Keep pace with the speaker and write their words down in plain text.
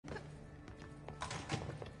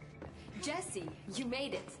Jesse, you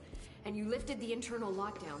made it. And you lifted the internal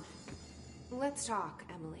lockdown. Let's talk,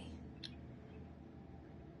 Emily.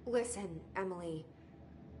 Listen, Emily.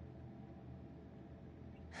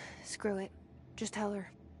 Screw it. Just tell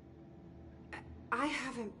her. I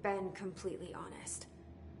haven't been completely honest.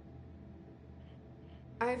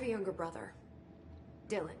 I have a younger brother,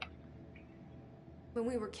 Dylan. When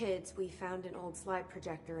we were kids, we found an old slide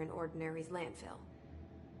projector in Ordinary's landfill.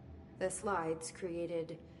 The slides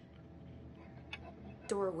created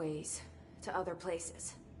doorways to other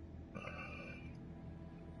places.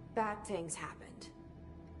 Bad things happened.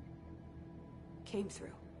 Came through.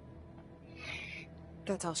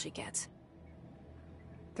 That's all she gets.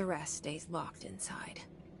 The rest stays locked inside.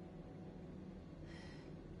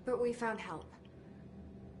 But we found help.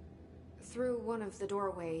 Through one of the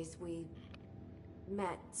doorways, we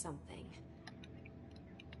met something.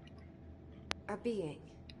 A being.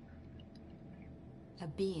 A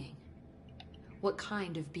being? What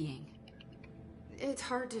kind of being? It's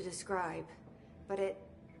hard to describe, but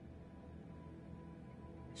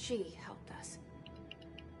she helped us.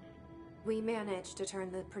 We managed to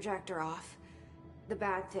turn the projector off. The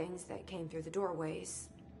bad things that came through the doorways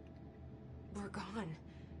were gone.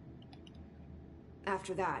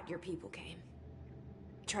 After that, your people came.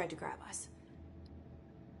 Tried to grab us.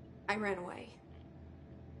 I ran away.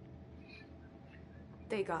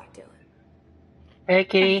 They got Dylan. Hey,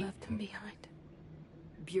 Kitty. I left him behind.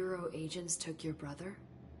 Bureau agents took your brother?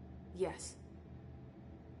 Yes.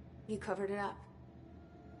 You covered it up.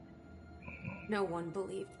 No one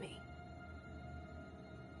believed me.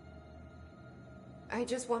 I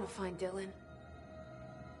just want to find Dylan.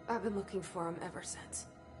 I've been looking for him ever since.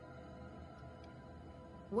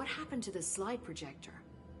 What happened to the slide projector?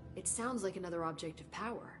 It sounds like another object of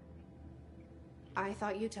power. I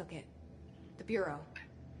thought you took it. The Bureau.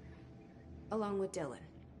 Along with Dylan.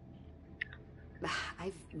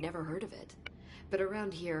 I've never heard of it. But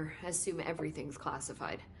around here, I assume everything's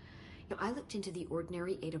classified. You know, I looked into the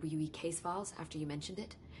Ordinary AWE case files after you mentioned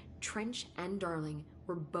it. Trench and Darling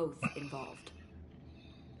were both involved.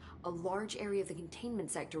 A large area of the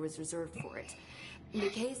containment sector was reserved for it. The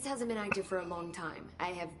case hasn't been active for a long time. I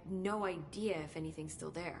have no idea if anything's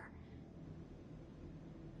still there.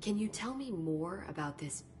 Can you tell me more about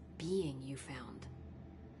this being you found?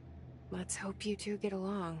 Let's hope you two get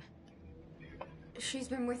along. She's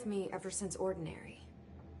been with me ever since Ordinary.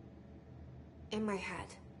 In my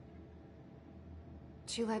head.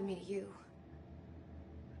 She led me to you.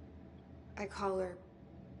 I call her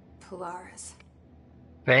Polaris.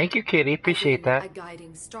 Thank you, Kitty. Appreciate that. A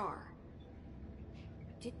guiding star.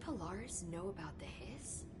 Did Polaris know about the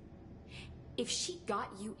hiss? If she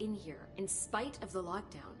got you in here in spite of the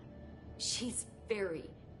lockdown, she's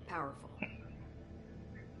very powerful.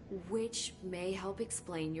 Which may help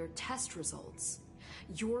explain your test results.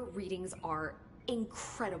 Your readings are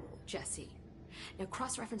incredible, Jesse. Now,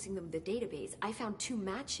 cross-referencing them with the database, I found 2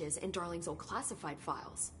 matches in Darling's old classified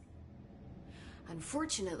files.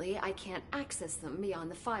 Unfortunately, I can't access them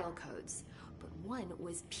beyond the file codes, but one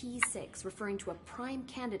was P6, referring to a prime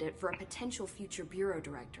candidate for a potential future bureau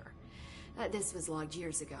director. This was logged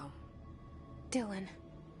years ago. Dylan.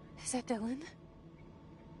 Is that Dylan?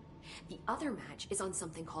 The other match is on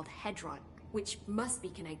something called Hedron, which must be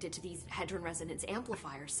connected to these Hedron resonance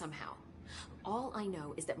amplifiers somehow. All I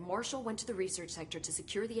know is that Marshall went to the research sector to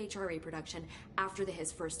secure the HRA production after the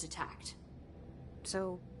hiss first attacked.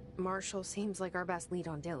 So, Marshall seems like our best lead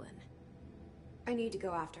on Dylan. I need to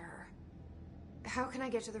go after her. How can I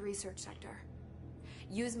get to the research sector?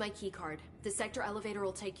 Use my keycard. The sector elevator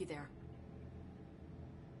will take you there.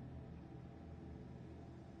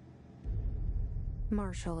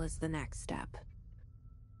 Marshall is the next step.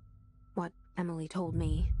 What Emily told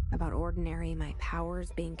me about Ordinary, my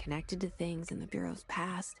powers being connected to things in the Bureau's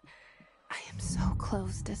past. I am so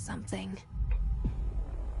close to something.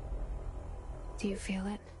 Do you feel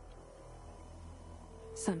it?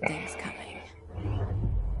 Something's coming.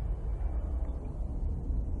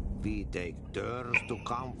 We take turns to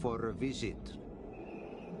come for a visit.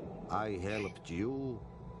 I helped you.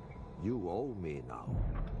 You owe me now.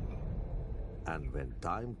 And when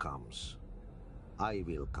time comes, I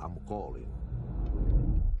will come calling.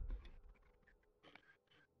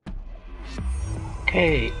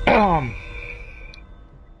 Okay,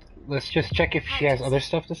 let's just check if she has other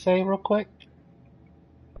stuff to say real quick.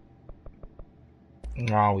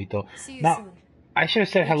 No, we don't. Now, I should have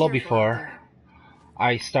said hello before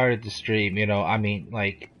I started the stream, you know, I mean,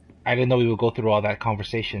 like, I didn't know we would go through all that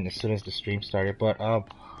conversation as soon as the stream started, but,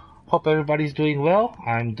 hope everybody's doing well.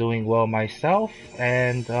 I'm doing well myself,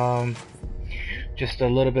 and, just a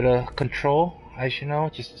little bit of control, as you know,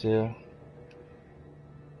 just to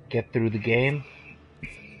get through the game.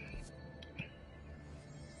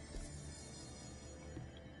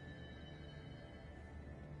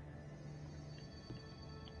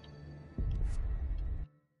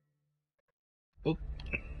 Oop.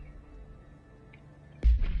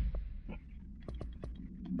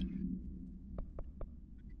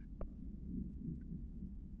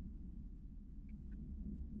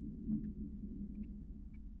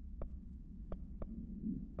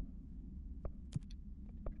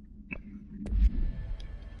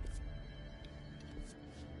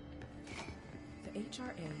 The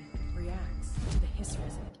HRA reacts to the hiss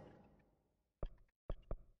resin.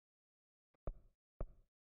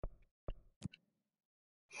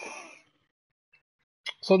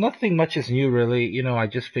 So nothing much is new, really. You know, I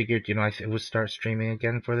just figured, you know, I would start streaming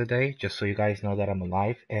again for the day, just so you guys know that I'm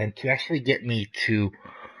alive, and to actually get me to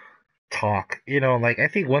talk. You know, like I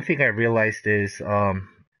think one thing I realized is,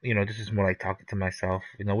 you know, this is more like talking to myself,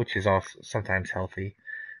 you know, which is also sometimes healthy,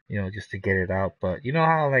 you know, just to get it out. But you know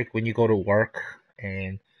how like when you go to work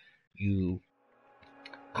and you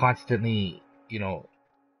constantly, you know,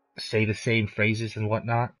 say the same phrases and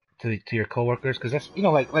whatnot to your coworkers, because that's, you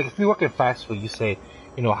know, like if you work in fast food, you say,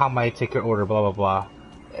 you know, how may I take your order, blah blah blah.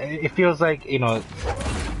 It feels like, you know,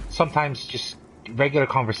 sometimes just regular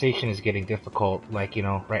conversation is getting difficult. Like, you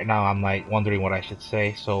know, right now I'm like wondering what I should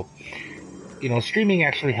say. So, you know, streaming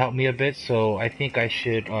actually helped me a bit. So I think I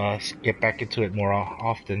should get back into it more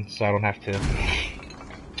often, so I don't have to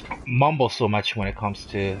mumble so much when it comes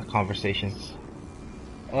to conversations.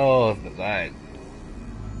 Oh, like.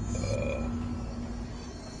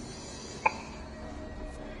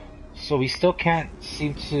 So we still can't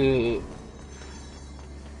seem to.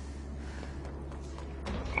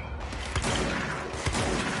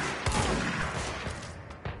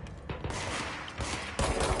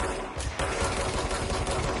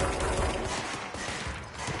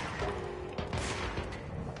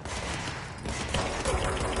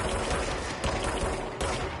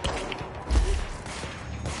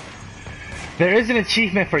 There is an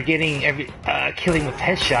achievement for getting killing with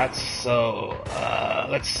headshots, so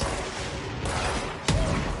let's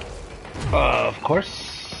of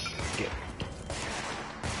course get.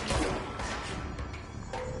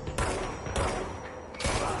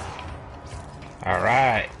 All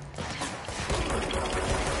right.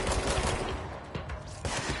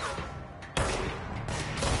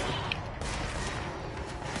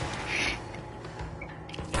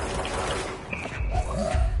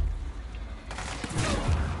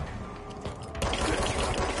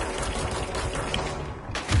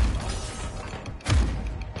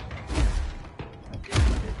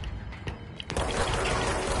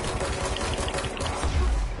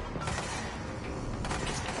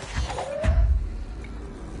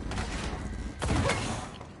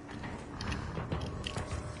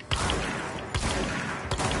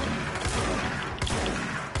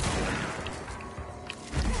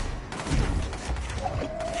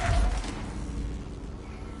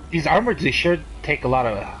 These armors, they sure take a lot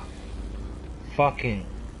of fucking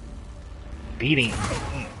beating.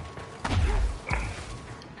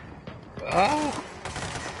 Oh.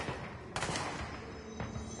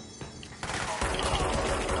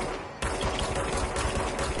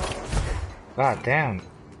 God damn.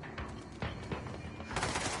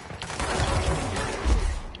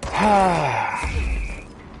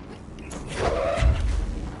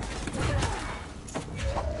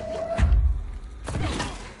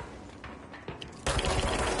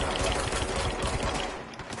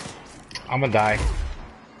 I'm gonna die.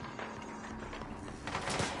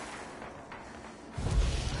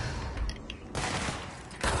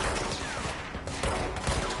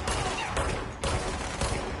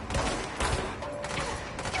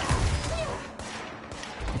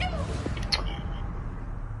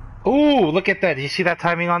 Ooh, look at that. Did you see that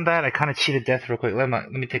timing on that? I kind of cheated death real quick. Let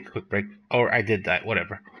me take a quick break. Or I did that.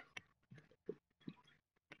 Whatever.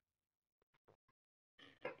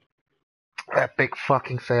 Epic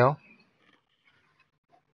fucking fail.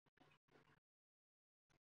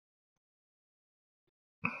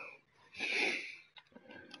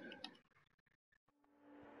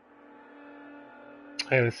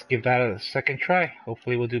 Hey, let's give that a second try.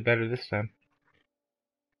 Hopefully we'll do better this time.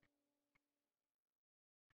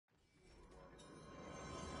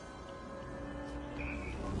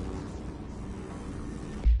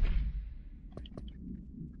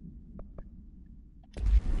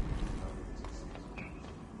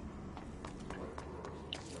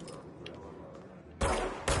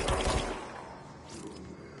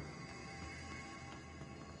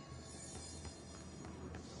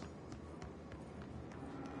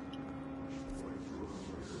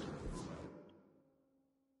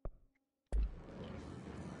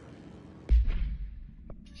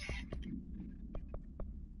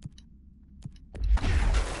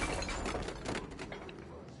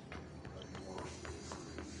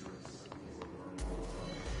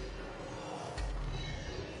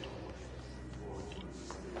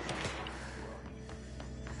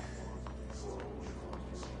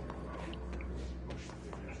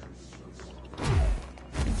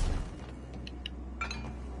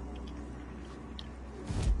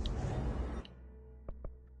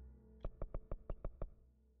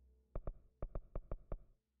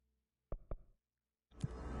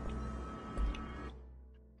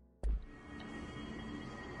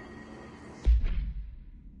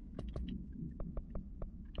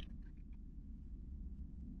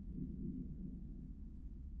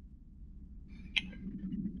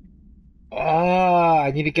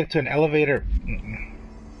 I need to get to an elevator.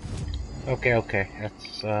 Okay, okay.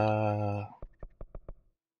 That's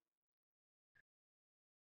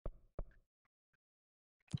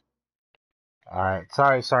Alright,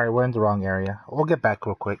 sorry, we're in the wrong area. We'll get back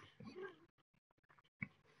real quick.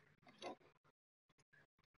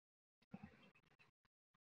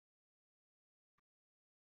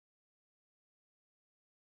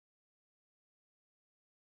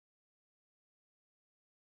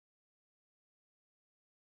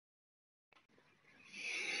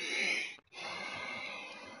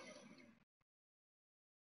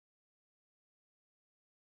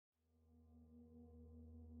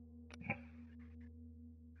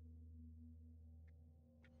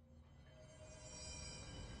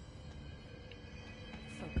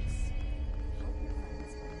 Focus. Help your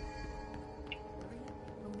friends. Worry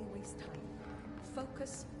only wastes time.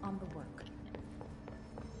 Focus on the work.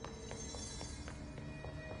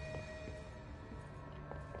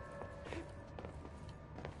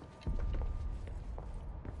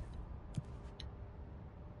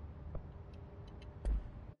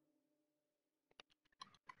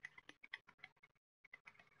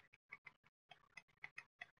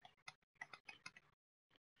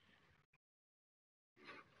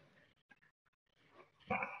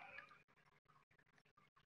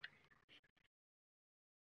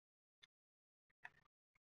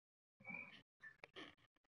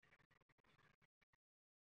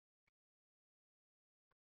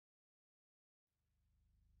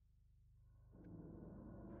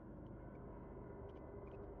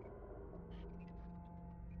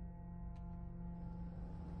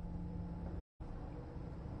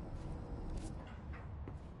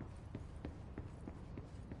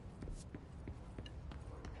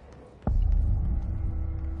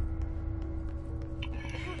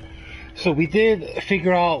 So we did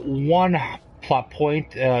figure out one plot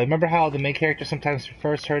point. Remember how the main character sometimes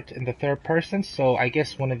refers to her in the third person? So I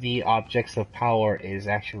guess one of the objects of power is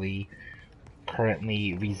actually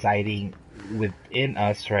currently residing within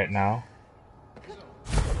us right now.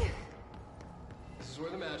 This is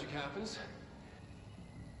where the magic happens.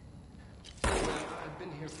 I've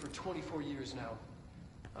been here for 24 years now.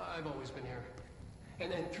 I've always been here.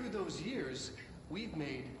 And through those years, we've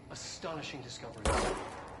made astonishing discoveries.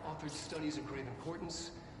 Authored studies of great importance.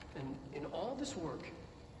 And in all this work,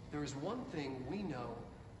 there is one thing we know,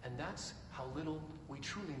 and that's how little we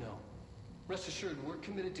truly know. Rest assured, we're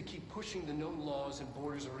committed to keep pushing the known laws and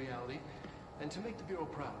borders of reality, and to make the Bureau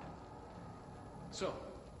proud. So,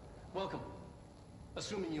 welcome.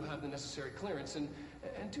 Assuming you have the necessary clearance, and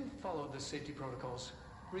do follow the safety protocols.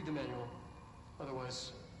 Read the manual.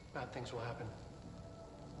 Otherwise, bad things will happen.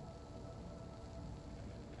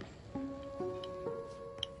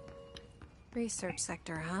 Research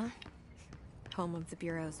sector, huh? Home of the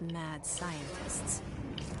Bureau's mad scientists.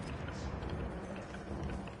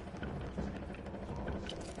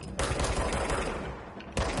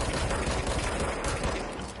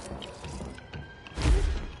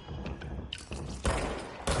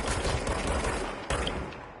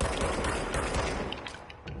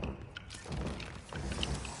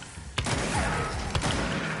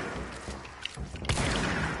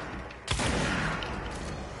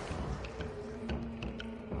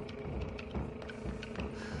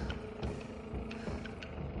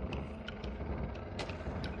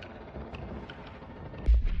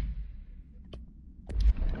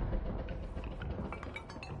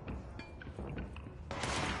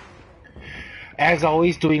 As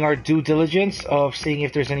always, doing our due diligence of seeing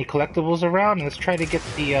if there's any collectibles around. Let's try to get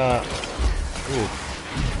the, Ooh.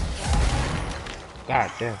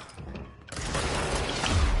 God damn.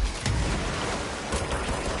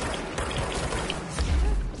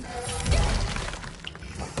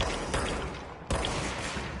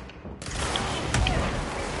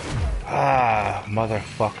 Ah,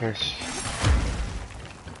 motherfuckers.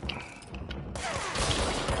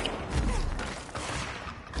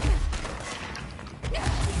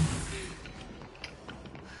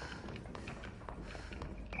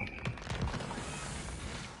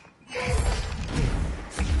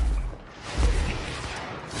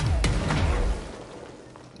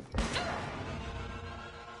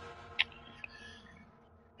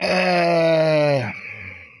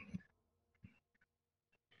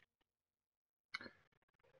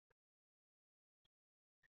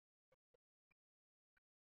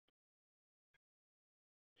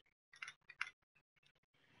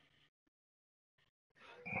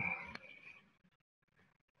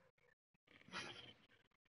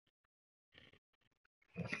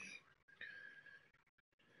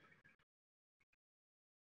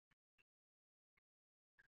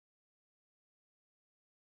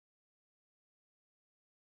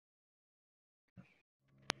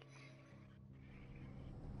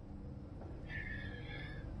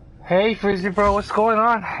 Hey, Frizzy bro, what's going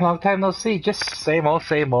on? Long time no see. Just same old,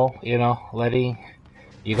 you know, letting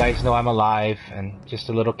you guys know I'm alive and just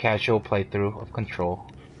a little casual playthrough of Control.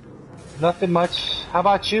 Nothing much. How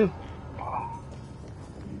about you?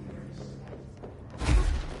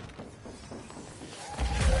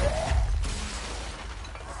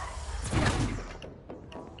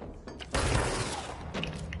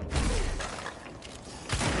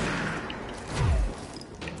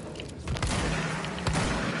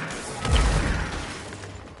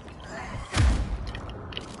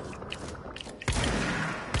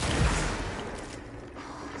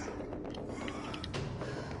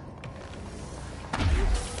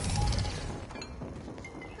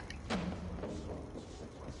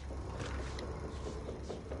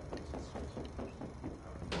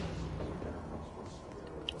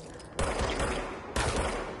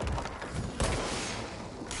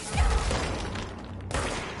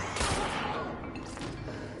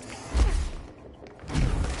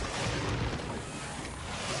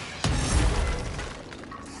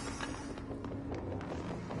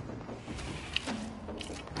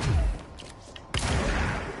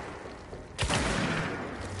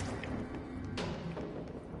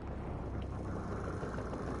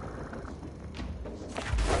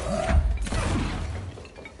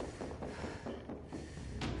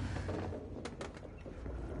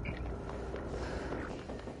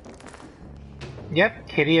 Yep,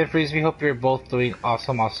 Kitty and Frisbee, hope you're both doing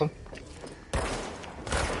awesome.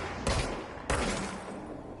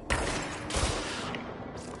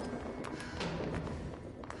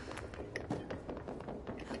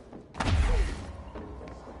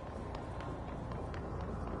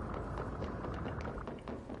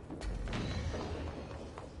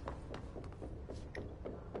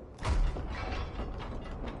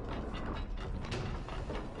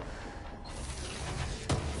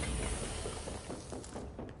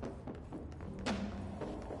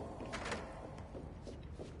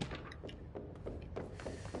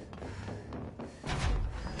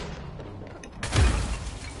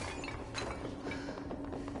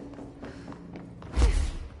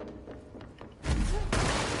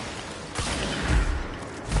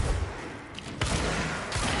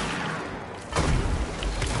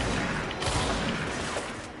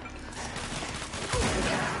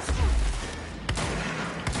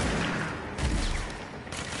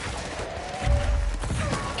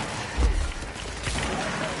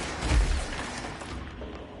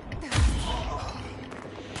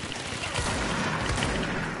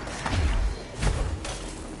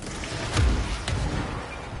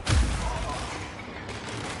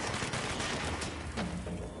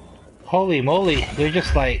 Holy moly, they're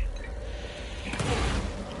just like...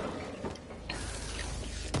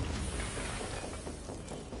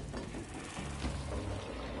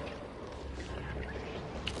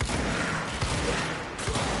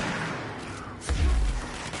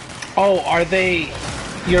 Oh, are they...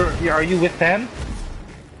 are you with them?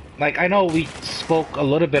 Like, I know we spoke a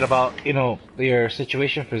little bit about, you know, your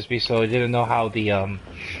situation, Frisbee, so I didn't know how the,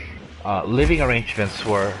 living arrangements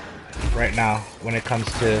were right now when it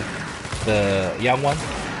comes to the young one.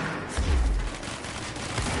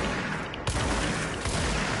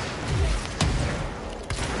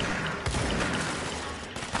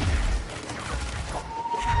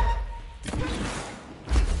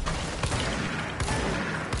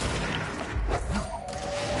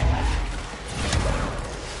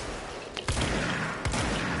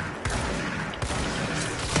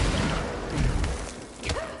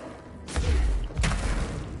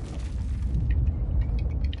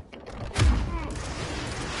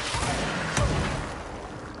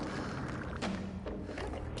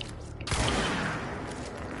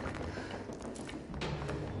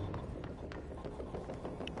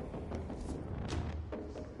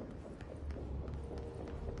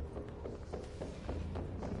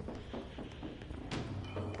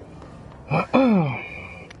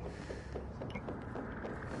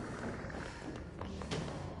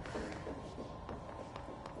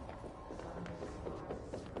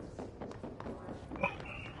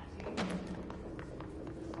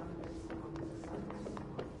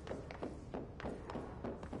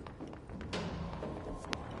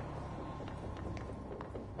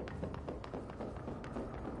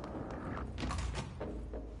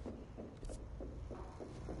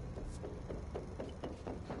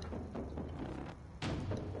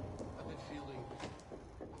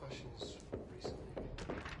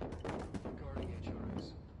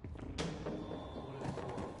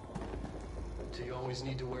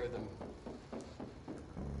 Need to wear them.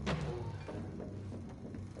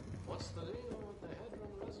 What's the deal with the head from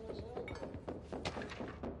the residence?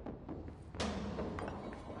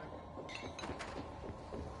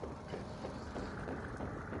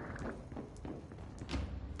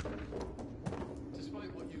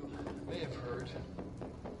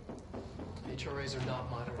 HRAs are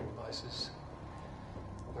not monitoring devices.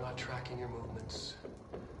 We're not tracking your movements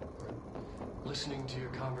or listening to your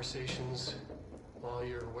conversations while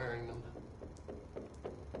you're wearing them.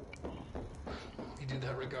 We do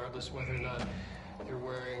that regardless whether or not you're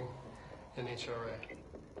wearing an HRA.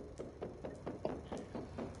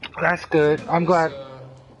 That's good. I'm glad.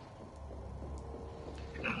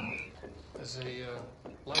 As a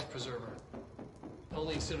life preserver.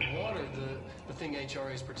 Only instead of water, the thing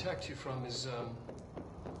HRAs protect you from is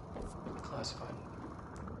classified.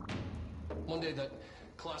 One day that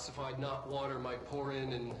classified not water might pour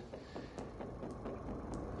in, and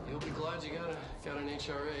you'll be glad you got an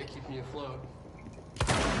HRA keeping you afloat.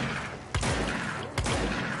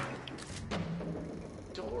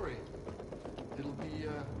 Don't worry. It'll be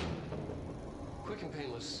quick and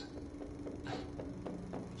painless.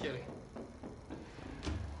 Kidding.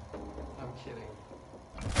 I'm kidding.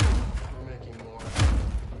 We're making more.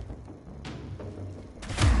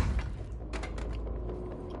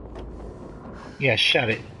 Yeah, shut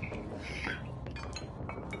it.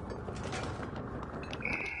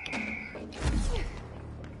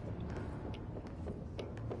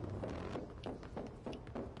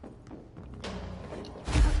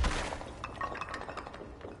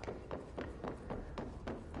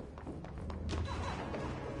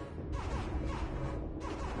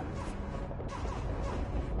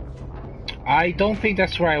 I don't think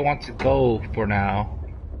that's where I want to go for now.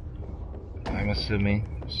 I'm assuming,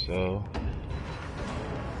 so...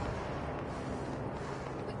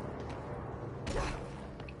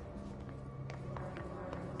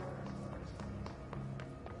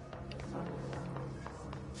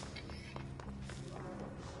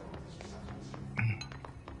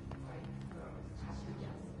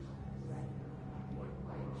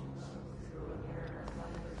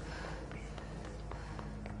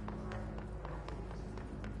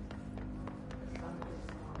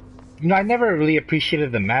 You know, I never really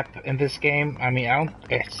appreciated the map in this game. I mean, I don't...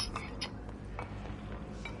 It's...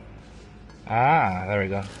 Ah, there we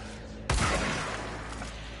go.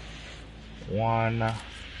 1...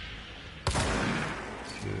 2...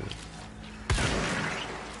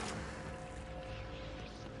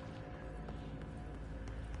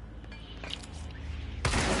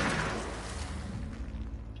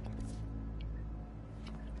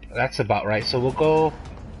 That's about right. So we'll go...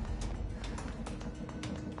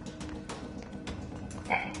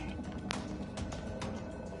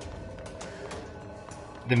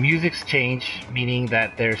 The music's changed, meaning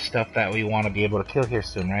that there's stuff that we want to be able to kill here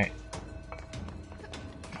soon, right?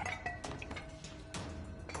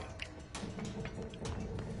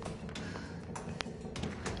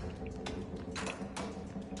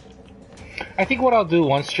 I think what I'll do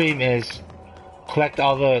one stream is collect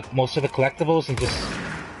most of the collectibles and just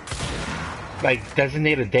like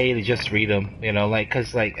designate a day to just read them, you know, like,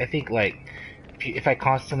 cause like, I think like, if I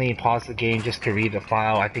constantly pause the game just to read the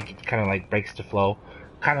file, I think it kind of like breaks the flow.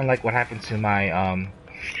 Kind of like what happened to my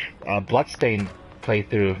Bloodstain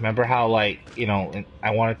playthrough. Remember how like, you know,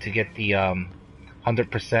 I wanted to get the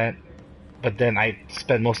 100%, but then I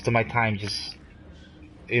spent most of my time just,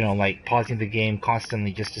 you know, like pausing the game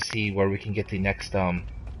constantly just to see where we can get the next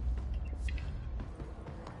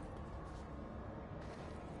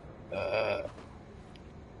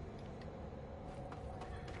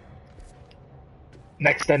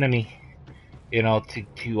next enemy. You know, to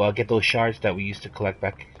get those shards that we used to collect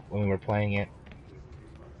back when we were playing it.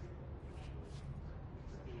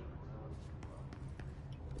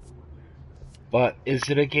 But is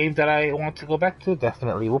it a game that I want to go back to?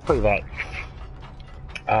 Definitely, we'll play that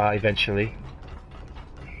eventually.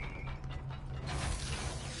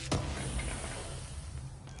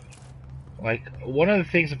 Like, one of the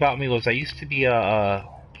things about me was I used to be a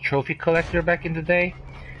trophy collector back in the day,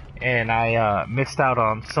 and I missed out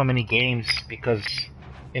on so many games because,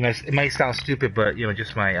 you know, it might sound stupid, but, you know,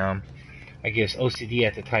 just my, I guess, OCD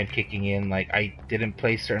at the time kicking in. Like, I didn't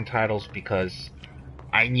play certain titles because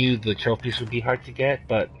I knew the trophies would be hard to get,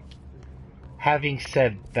 but having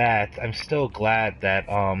said that, I'm still glad that,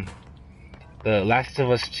 The Last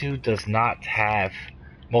of Us 2 does not have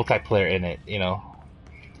multiplayer in it, you know.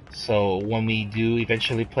 So when we do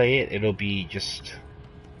eventually play it, it'll be just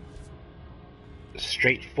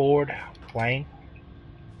straightforward playing.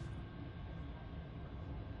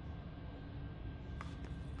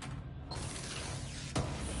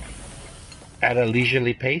 At a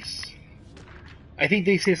leisurely pace. I think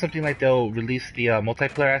they say something like they'll release the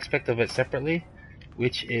multiplayer aspect of it separately,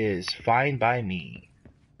 which is fine by me.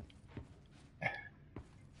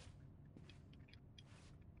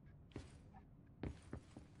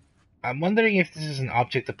 I'm wondering if this is an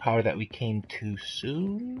object of power that we came too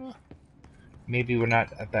soon. Maybe we're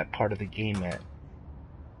not at that part of the game yet.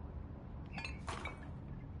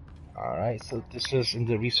 Alright, so this is in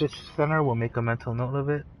the research center. We'll make a mental note of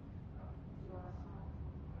it.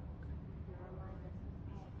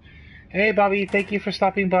 Hey, Bobby, thank you for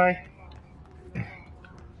stopping by.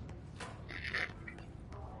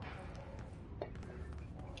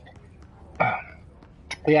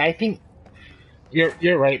 Yeah, I think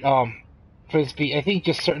you're right. Frisbee. I think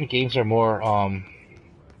just certain games are more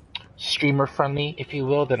streamer friendly, if you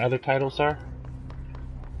will, than other titles are.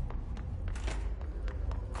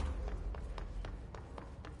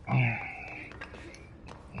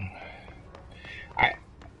 I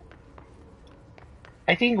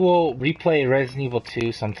I think we'll replay Resident Evil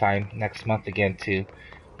 2 sometime next month again too,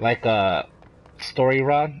 like a story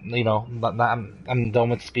run. You know, I'm done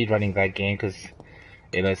with speedrunning that game because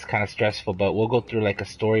it's kind of stressful. But we'll go through like a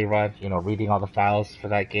story run. You know, reading all the files for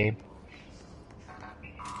that game,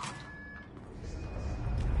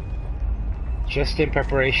 just in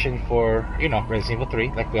preparation for Resident Evil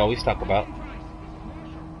 3, like we always talk about.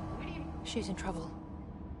 She's in trouble.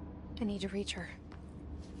 I need to reach her.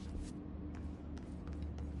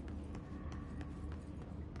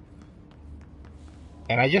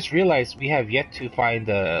 And I just realized we have yet to find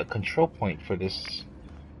the control point for this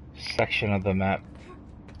section of the map.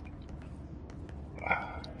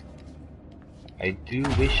 I do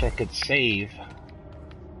wish I could save.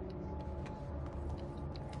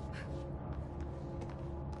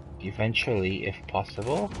 Eventually, if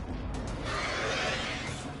possible.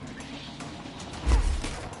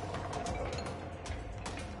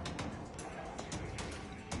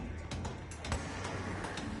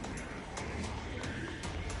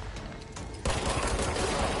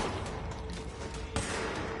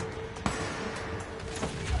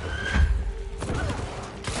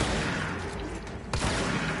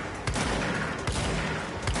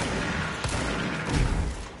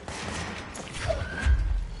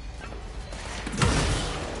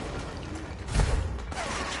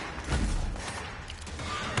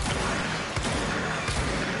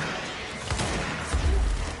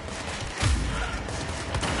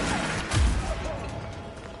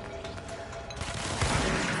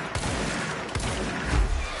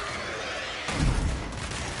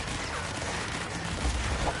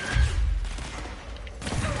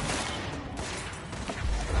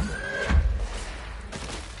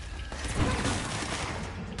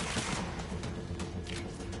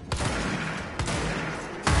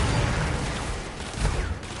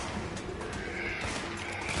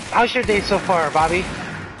 How's your day so far, Bobby?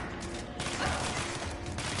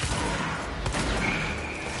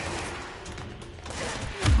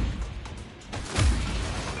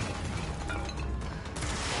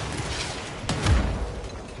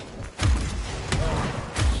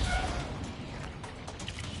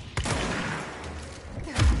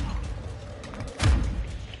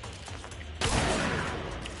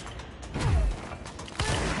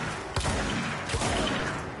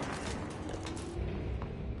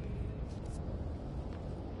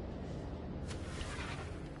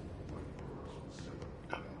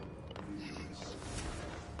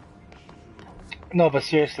 No, but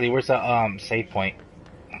seriously, where's the save point?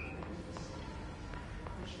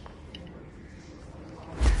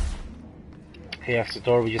 Okay, that's the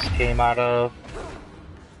door we just came out of.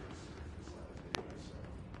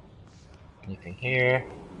 Anything here?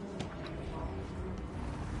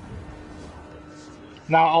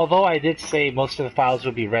 Now, although I did say most of the files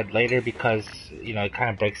will be read later because, it kind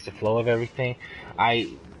of breaks the flow of everything,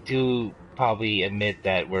 I do probably admit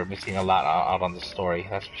that we're missing a lot out on the story,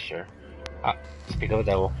 that's for sure. Speak of the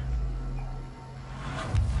devil.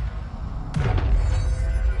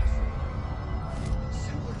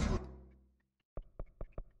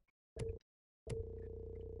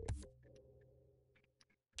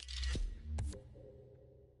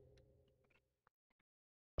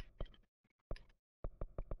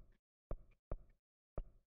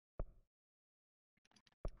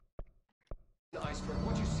 The iceberg.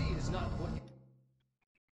 What you see is not what you...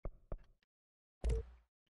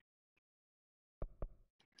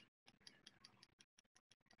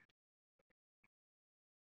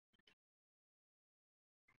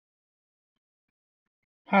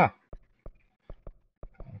 Huh.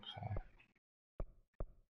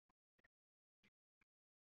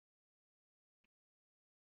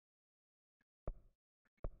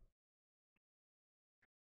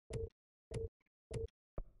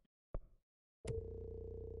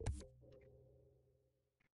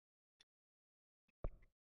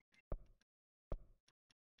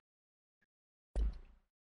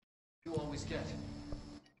 You always get.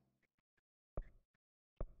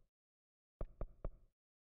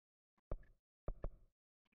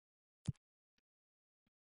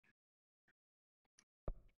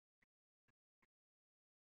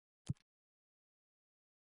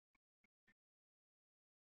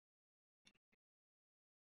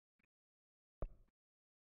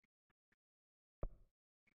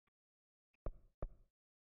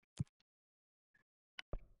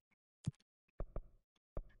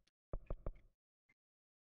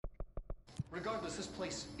 Regardless, this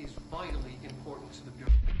place is vitally important to the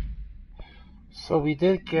Bureau. So we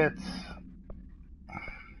did get...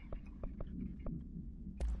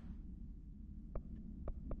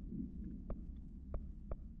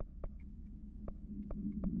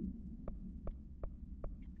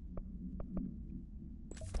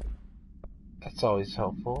 That's always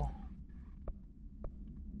helpful.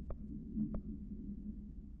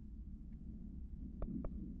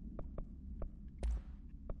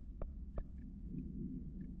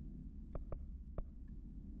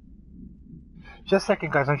 Just a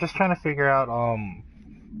second, guys. I'm just trying to figure out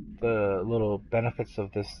the little benefits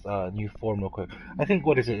of this new form real quick. I think,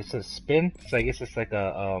 what is it? It's a spin, so I guess it's like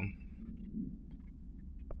a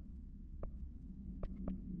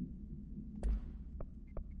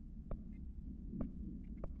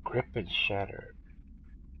grip and shatter.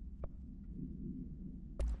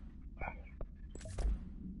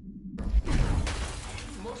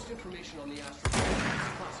 Most information on the astral plane is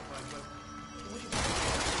classified,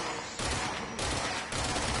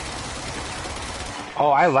 but oh,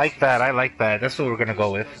 I like that. I like that. That's what we're gonna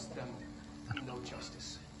go with. No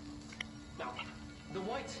justice. Now, the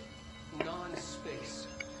white non-space.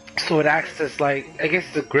 So it acts as like, I guess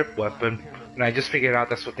it's a grip weapon, and I just figured out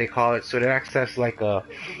that's what they call it. So it acts as like a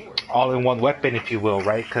all-in-one weapon, if you will,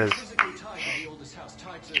 right? Because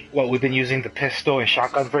well, we've been using the pistol and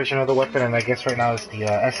shotgun version of the weapon, and I guess right now it's the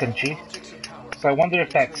SMG. So I wonder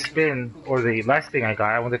if that spin, or the last thing I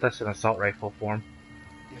got, I wonder if that's an assault rifle form.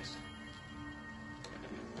 Yes.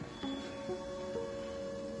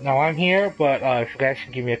 Now I'm here, but if you guys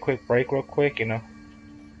can give me a quick break real quick, you know.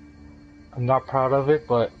 I'm not proud of it,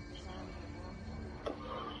 but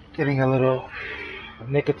getting a little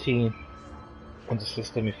nicotine in the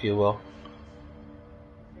system, if you will.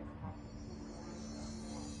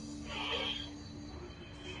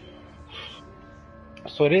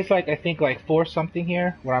 So it is like, I think like 4 something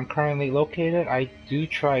here where I'm currently located. I do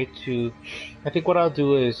try to, I think what I'll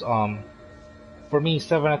do is, for me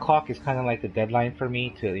 7 o'clock is kind of like the deadline for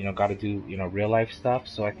me to, you know, gotta do, you know, real life stuff.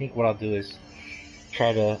 So I think what I'll do is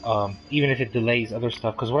try to, even if it delays other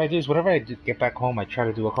stuff, because what I do is whenever I get back home, I try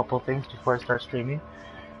to do a couple of things before I start streaming.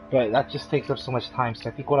 But that just takes up so much time. So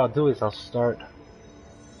I think what I'll do is I'll start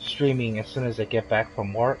streaming as soon as I get back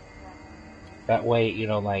from work. That way, you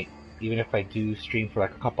know, like, even if I do stream for like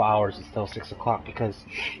a couple hours, it's still 6 o'clock, because,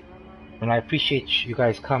 and I appreciate you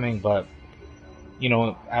guys coming, but, you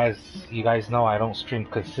know, as you guys know, I don't stream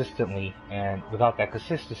consistently, and without that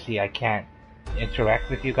consistency, I can't interact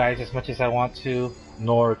with you guys as much as I want to,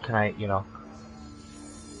 nor can I, you know,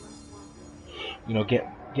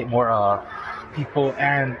 get more people,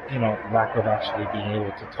 and, you know, lack of actually being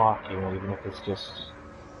able to talk, you know, even if it's just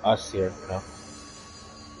us here, you know.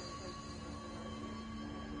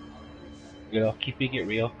 You know, keeping it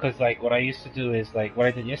real. Because, like, what I used to do is, like, what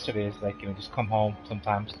I did yesterday is, like, you know, just come home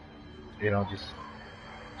sometimes, you know, just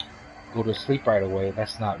go to sleep right away.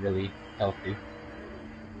 That's not really healthy.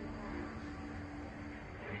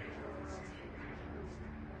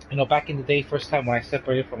 You know, back in the day, first time when I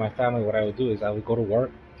separated from my family, what I would do is I would go to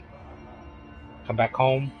work, come back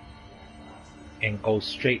home, and go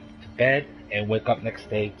straight to bed, and wake up next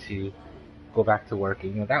day to go back to work.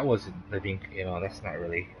 And, you know, that wasn't living, you know, that's not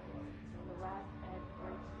really...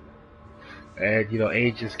 And, you know,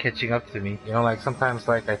 age is catching up to me. You know, like, sometimes,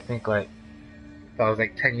 like, I think, like, if I was,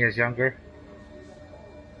 like, 10 years younger,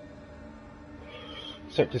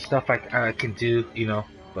 certain stuff I can do, you know,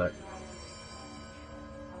 but,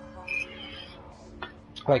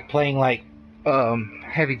 like, playing, like,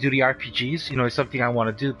 heavy-duty RPGs, you know, is something I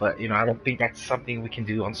want to do, but, you know, I don't think that's something we can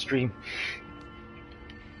do on stream.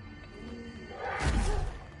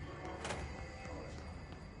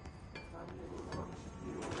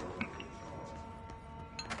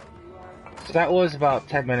 So that was about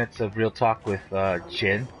 10 minutes of real talk with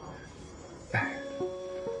Jin.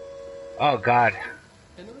 Oh God.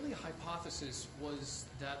 An early hypothesis was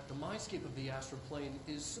that the mindscape of the astral plane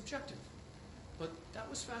is subjective. But that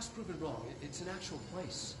was fast proven wrong. It's an actual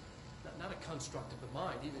place, not a construct of the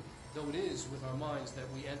mind, even though it is with our minds that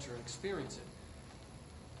we enter and experience it.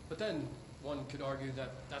 But then one could argue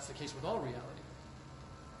that that's the case with all reality.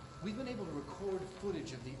 We've been able to record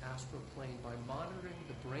footage of the astral plane by monitoring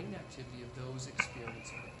the brain activity of those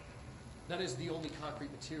experiencing it. That is the only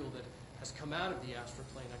concrete material that has come out of the astral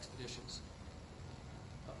plane expeditions,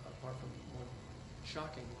 apart from one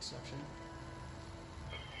shocking exception.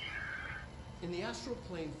 In the astral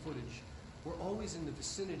plane footage, we're always in the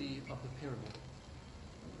vicinity of the pyramid.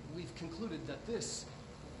 We've concluded that this,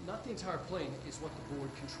 not the entire plane, is what the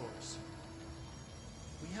board controls.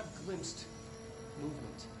 We have glimpsed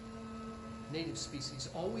movement. native species,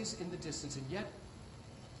 always in the distance, and yet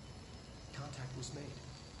contact was made.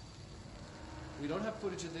 We don't have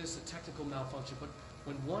footage of this, a technical malfunction, but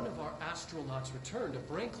when one of our astronauts returned, a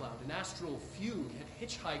brain cloud, an astral fugue, had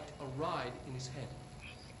hitchhiked a ride in his head.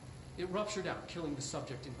 It ruptured out, killing the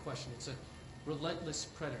subject in question. It's a relentless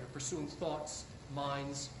predator, pursuing thoughts,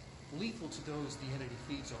 minds, lethal to those the entity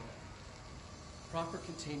feeds on. Proper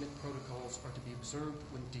containment protocols are to be observed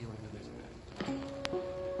when dealing with it.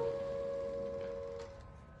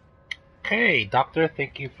 Hey, Doctor,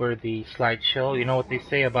 thank you for the slideshow. You know what they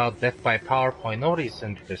say about death by PowerPoint? Nobody's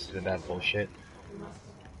interested in that bullshit.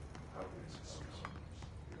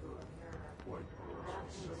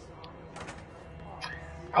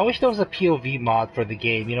 I wish there was a POV mod for the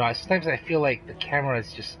game. You know, sometimes I feel like the camera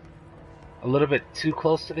is just a little bit too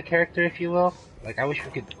close to the character, if you will. Like, I wish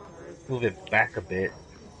we could move it back a bit.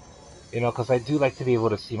 You know, because I do like to be able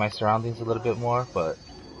to see my surroundings a little bit more, but...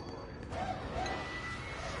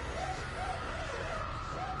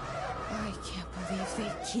 I can't believe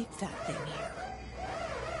they keep that thing here.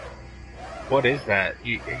 What is that?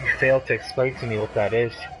 You failed to explain to me what that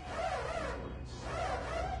is.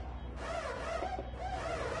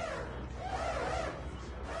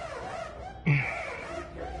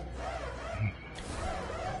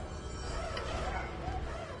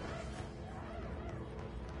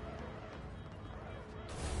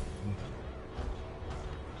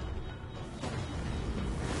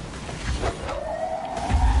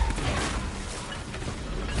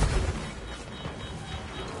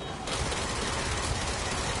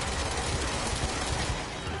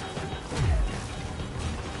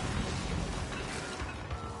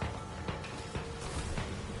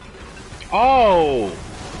 Oh!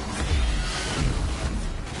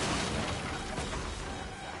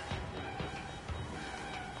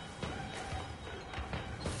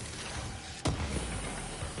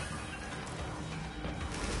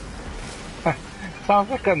 Sounds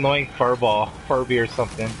like an annoying Furby or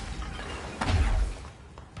something.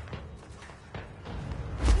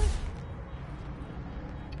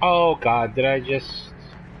 Oh god, did I just...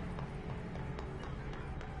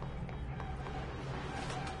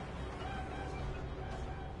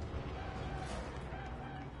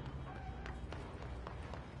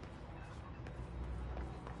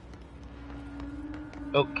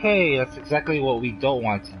 Okay, that's exactly what we don't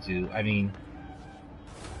want to do. I mean,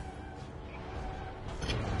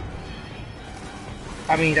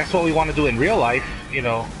 that's what we want to do in real life, you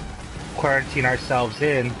know, quarantine ourselves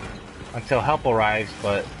in until help arrives,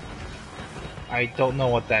 but I don't know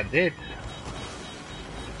what that did.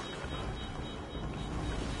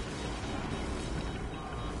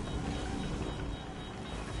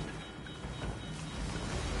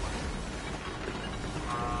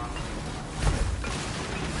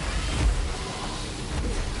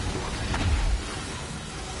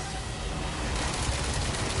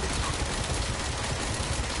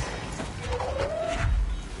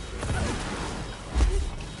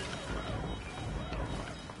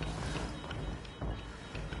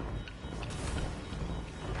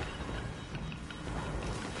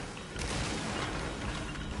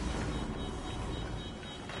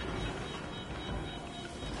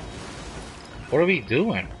 What are we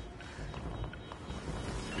doing?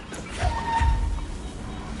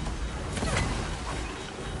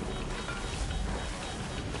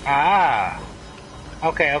 Ah!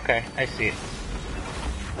 Okay, okay, I see it.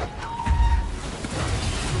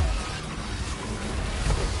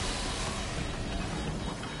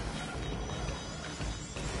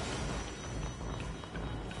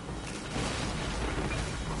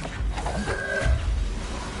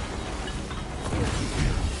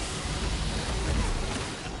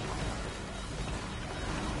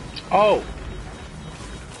 Oh!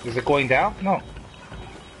 Is it going down? No.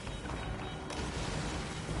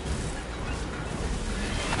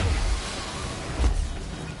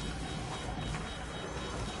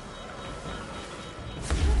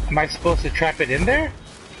 Am I supposed to trap it in there?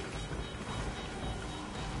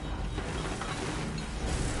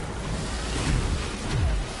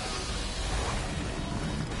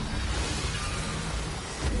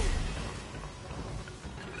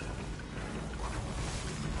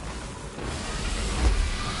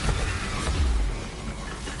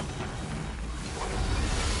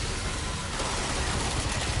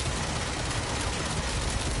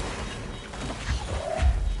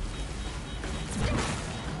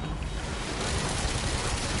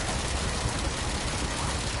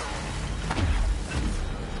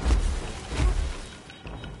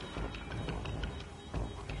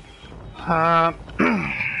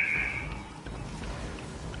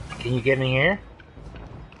 Can you get in here?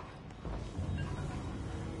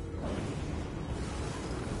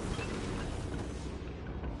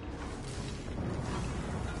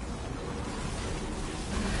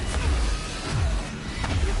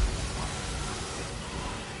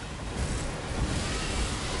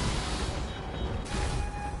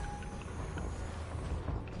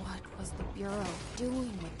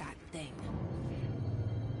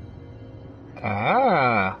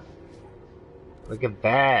 Ah, look at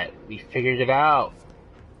that. We figured it out.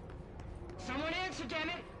 Someone answer, damn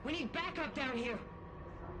it! We need backup down here.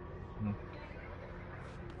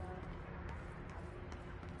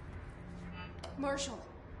 Marshall,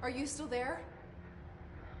 are you still there?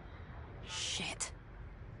 Shit.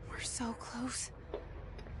 We're so close.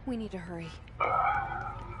 We need to hurry.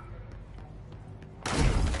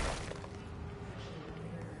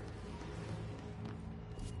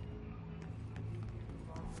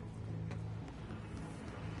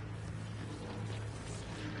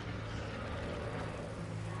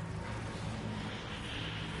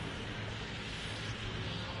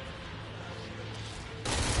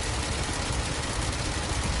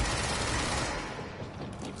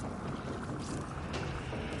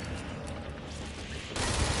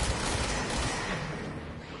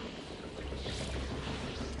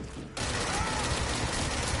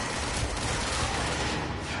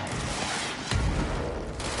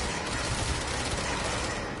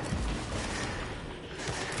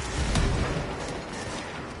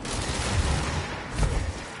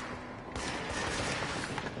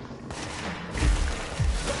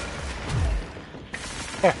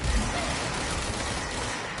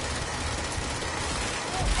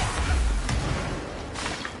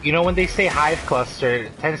 You know, when they say hive cluster,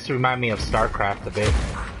 it tends to remind me of StarCraft a bit.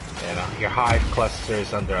 You know, your hive cluster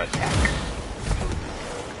is under attack.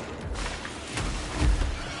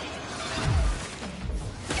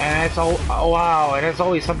 And it's oh wow, and as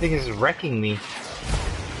always something is wrecking me.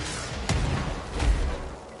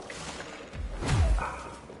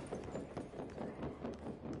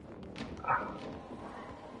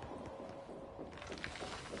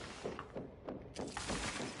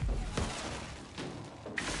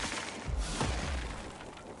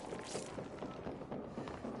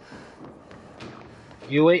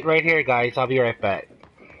 You wait right here, guys. I'll be right back.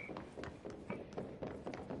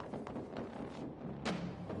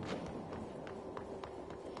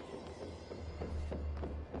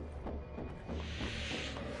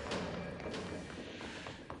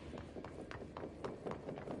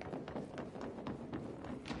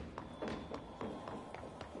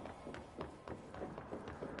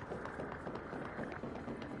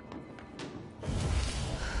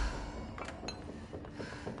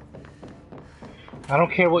 I don't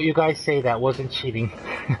care what you guys say, that wasn't cheating.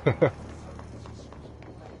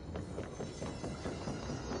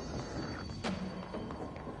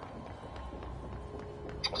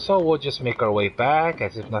 So we'll just make our way back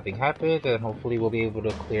as if nothing happened, and hopefully we'll be able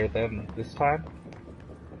to clear them this time.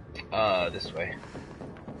 This way.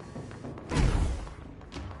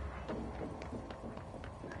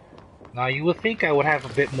 Now you would think I would have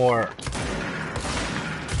a bit more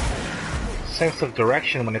sense of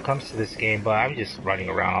direction when it comes to this game, but I'm just running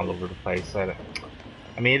around all over the place. I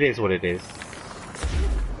mean, it is what it is.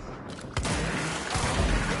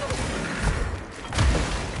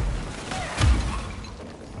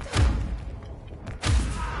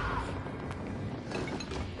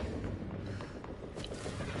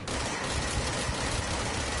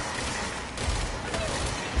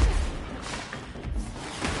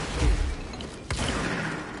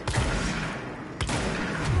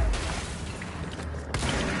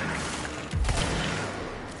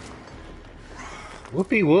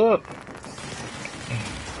 Whoopie whoop!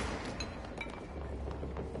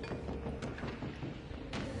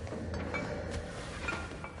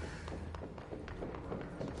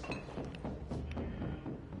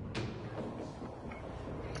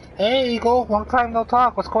 Hey Eagle, long time no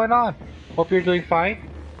talk, what's going on? Hope you're doing fine.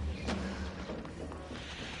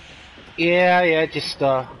 Yeah, just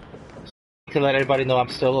to let everybody know I'm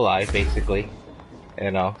still alive, basically.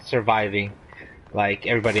 You know, surviving like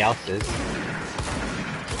everybody else is.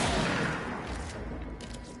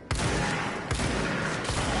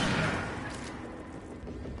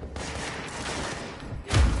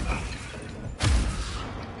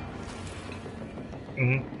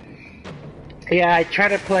 Yeah, I tried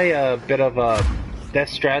to play a bit of Death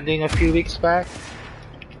Stranding a few weeks back.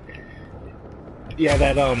 Yeah,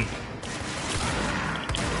 that a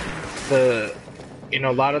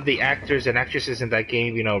lot of the actors and actresses in that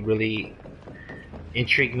game, really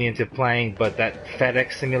intrigued me into playing, but that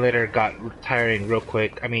FedEx simulator got tiring real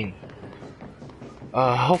quick. I mean,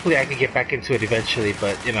 hopefully I can get back into it eventually,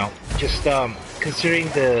 but just considering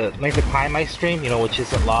the length of time I stream, which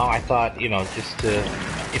isn't long, I thought,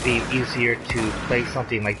 it'd be easier to play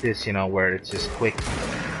something like this, where it's just quick,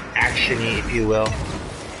 action-y, if you will.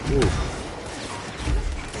 Ooh.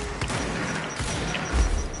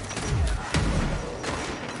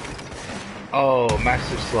 Oh,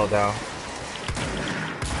 massive slowdown.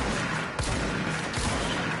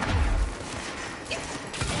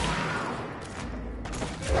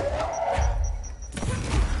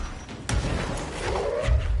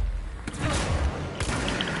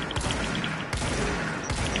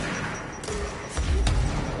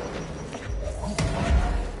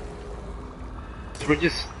 We're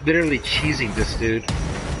just literally cheesing this dude.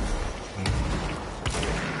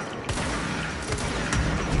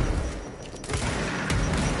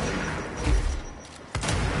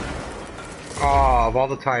 Oh, of all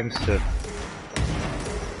the times to...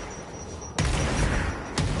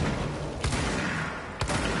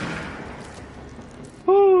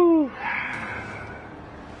 Woo!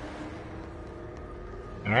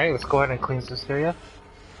 Alright, let's go ahead and cleanse this area.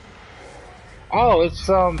 Oh, it's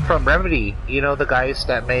from Remedy. You know, the guys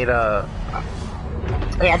that made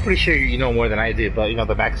hey, I'm pretty sure you know more than I do, but you know,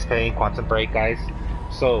 the Max Payne, Quantum Break guys.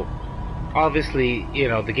 So, obviously, you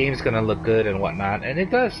know, the game's gonna look good and whatnot, and it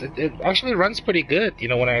does. It actually runs pretty good, you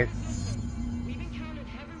know, when I... We've encountered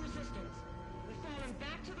heavy resistance. We've fallen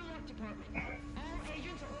back to the left department. All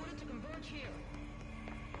agents are ordered to converge here.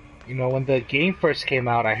 You know, when the game first came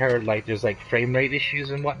out, I heard, like, there's, like, frame rate issues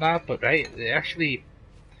and whatnot, but, right, it actually...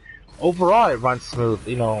 Overall, it runs smooth,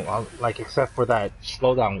 you know, like, except for that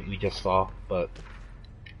slowdown we just saw, but...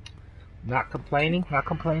 Not complaining, not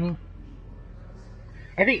complaining.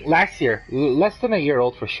 I think last year, less than a year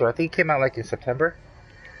old for sure. I think it came out like in September.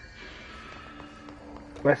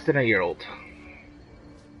 Less than a year old.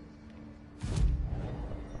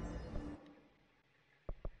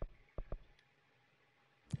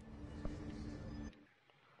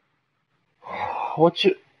 What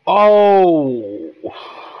you... Oh!